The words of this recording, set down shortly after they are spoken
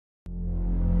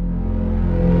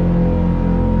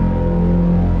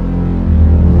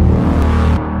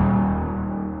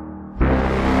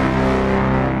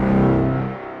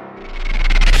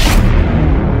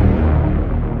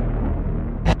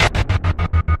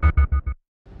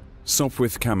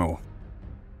Sopwith Camel.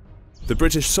 The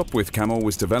British Sopwith Camel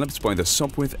was developed by the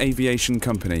Sopwith Aviation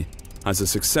Company as a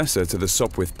successor to the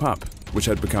Sopwith Pup, which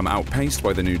had become outpaced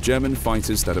by the new German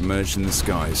fighters that emerged in the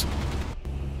skies.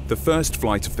 The first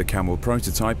flight of the Camel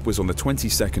prototype was on the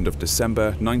 22nd of December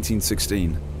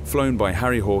 1916, flown by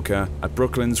Harry Hawker at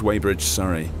Brooklands, Weybridge,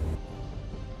 Surrey.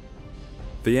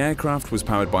 The aircraft was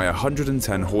powered by a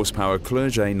 110 horsepower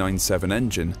Clerget 97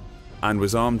 engine and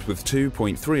was armed with two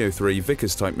 .303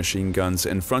 Vickers-type machine guns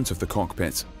in front of the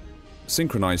cockpit,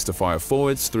 synchronized to fire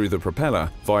forwards through the propeller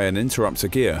via an interrupter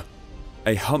gear.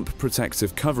 A hump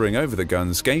protective covering over the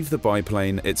guns gave the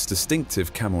biplane its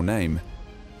distinctive Camel name.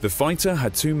 The fighter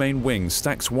had two main wings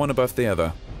stacked one above the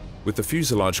other, with the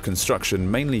fuselage construction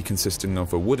mainly consisting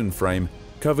of a wooden frame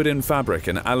covered in fabric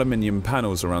and aluminium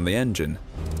panels around the engine.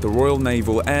 The Royal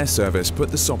Naval Air Service put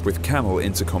the Sopwith Camel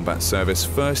into combat service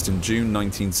first in June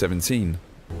 1917,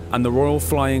 and the Royal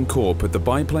Flying Corps put the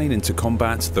biplane into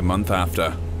combat the month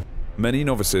after. Many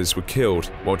novices were killed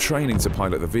while training to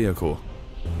pilot the vehicle.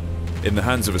 In the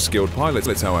hands of a skilled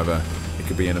pilot, however, it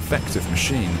could be an effective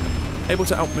machine, able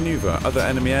to outmaneuver other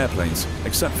enemy airplanes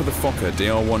except for the Fokker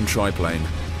DR-1 triplane.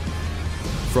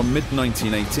 From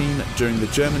mid-1918, during the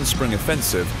German Spring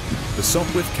Offensive, the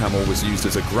Sopwith Camel was used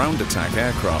as a ground attack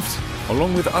aircraft.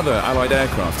 Along with other Allied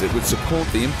aircraft, it would support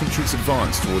the infantry's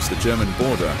advance towards the German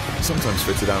border, sometimes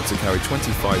fitted out to carry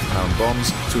 25-pound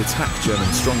bombs to attack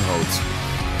German strongholds.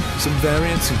 Some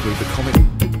variants include the comic